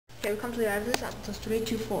Okay, we come to the address at the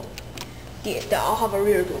 324. They all have a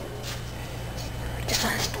rear door. This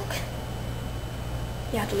one is broken.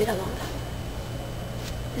 Yeah, to wait a long time.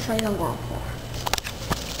 This one is on ground floor.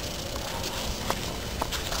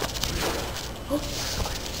 Oh,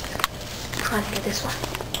 can't get this one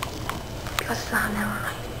because it's not narrow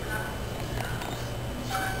line.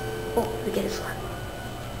 Oh, we get this one.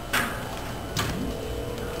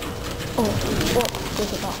 Oh,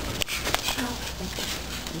 there's a dog.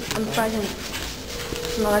 I'm frightened.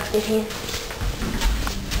 It's not like getting.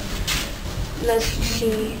 Let's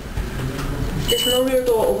see. There's no rear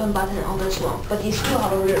door open button on this one, but you still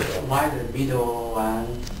have a rear door. Why the middle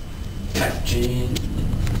one, like G,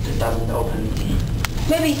 it doesn't open?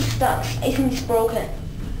 Maybe it's stuck. I think it's broken.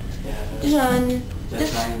 Yeah. This one.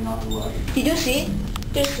 This line not working. Did you see?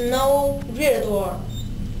 There's no rear door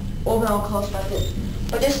open or closed like this,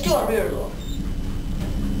 but there's still a rear door.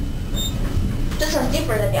 This one's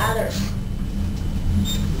different than the others.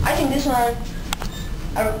 I think this one,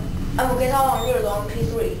 I will get out on rear door on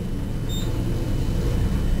P3.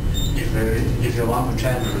 If you want to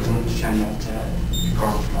change, you don't change at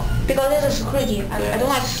ground floor. Because there's a security. I don't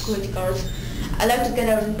like security guards. I like to get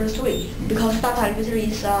a number 3 because that elevator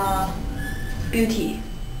is beauty.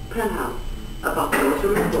 Penthouse, about the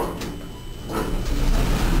floor.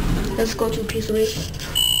 Let's go to P3.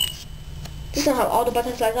 This one have all the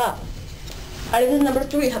buttons light up. Elevator number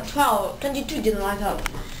 3 have 12, 22 didn't light up.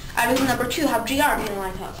 Elevator number 2 have GR didn't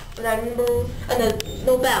light up. But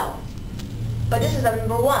no bell. But this is the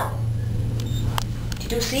number 1.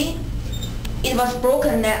 Did you see? It was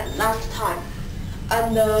broken last time.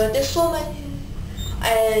 And there's so many.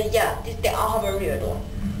 Yeah, they all have a rear door.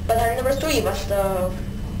 But number 3 was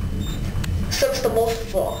serves the most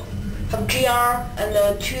floor. Have GR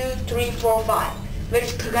and 2, 3, 4, 5,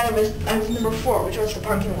 which together with number 4, which was the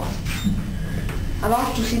parking one. I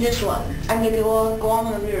want to see this one. I'm gonna go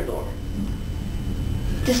on the rear door.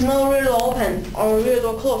 There's no rear door open or rear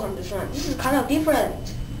door closed on this one. This is kind of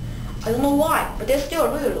different. I don't know why, but there's still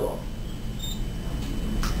a rear door.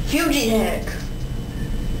 Fujitec.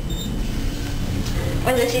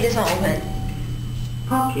 When did I see this one open?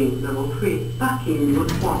 Parking level 3, parking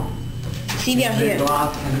level 1. See, we are here. Go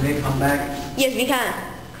out and they come back. Yes, we can.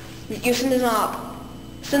 You send this one up.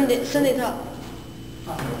 Send it up.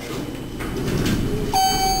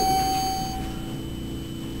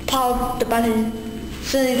 Power the button.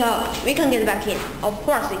 Send it up. We can get back in. Of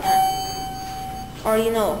course we can. Already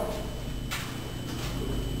know.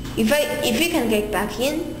 If we can get back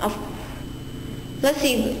in, let's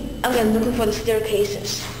see. I'm gonna looking for the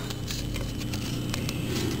staircases.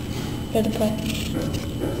 Where to play?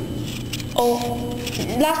 Oh,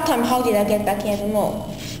 last time how did I get back in? I don't know.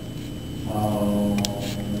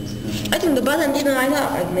 I think the button didn't light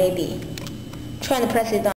up, or maybe. Trying to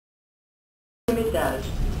press it down.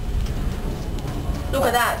 Look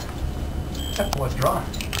at that. What's wrong?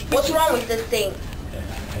 What's wrong with this thing?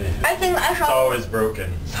 I think I It's have. always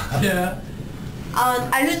broken. Yeah.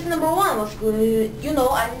 I used number 1 was good. You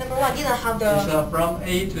know, number 1 didn't have the. It's from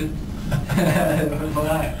A to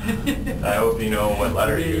I hope you know what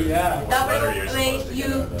letter you. Yeah. What letter you're supposed to get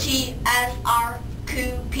out of.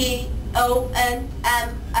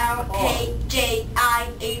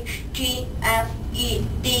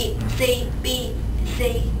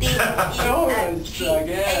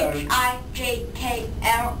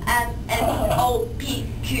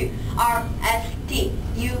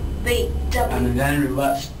 And then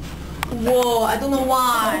reverse. Whoa, I don't know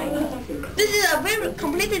why. This is a very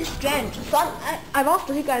completely strange. So I want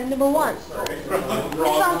to take number 1. It's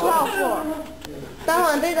on 12 floor. That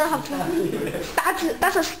one they don't have to.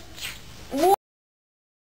 That's a. Whoa.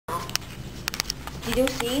 Did you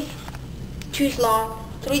see? 2 slot,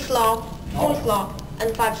 3 slot, 4 slot,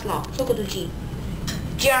 and 5 slot. So go to G.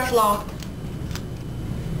 GR slot.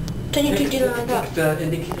 22 didn't light up. The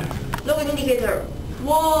indicator. Look at the indicator.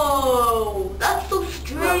 Whoa, that's so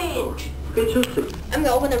strange. I'm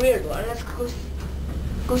gonna open the rear door. Let's go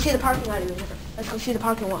see the parking elevator. Let's go see the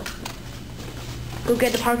parking one. Go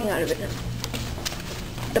get the parking elevator.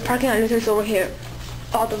 The parking elevator is over here,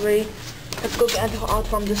 all the way. Let's go get out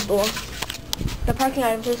from this door. The parking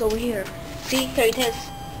elevator is over here. See, here it is.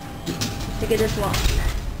 Look at this one.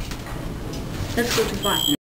 Let's go to 5.